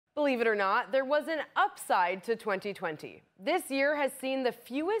Believe it or not, there was an upside to 2020. This year has seen the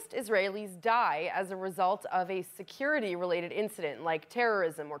fewest Israelis die as a result of a security-related incident like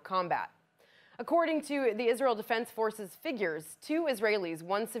terrorism or combat. According to the Israel Defense Forces figures, 2 Israelis,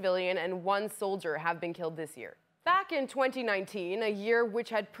 1 civilian and 1 soldier have been killed this year. Back in 2019, a year which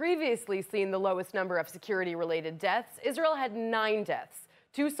had previously seen the lowest number of security-related deaths, Israel had 9 deaths.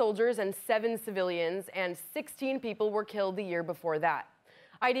 2 soldiers and 7 civilians, and 16 people were killed the year before that.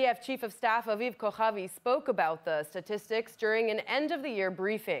 IDF Chief of Staff Aviv Kochavi spoke about the statistics during an end-of-the-year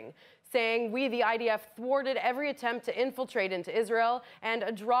briefing, saying, "We, the IDF, thwarted every attempt to infiltrate into Israel and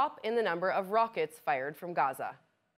a drop in the number of rockets fired from Gaza."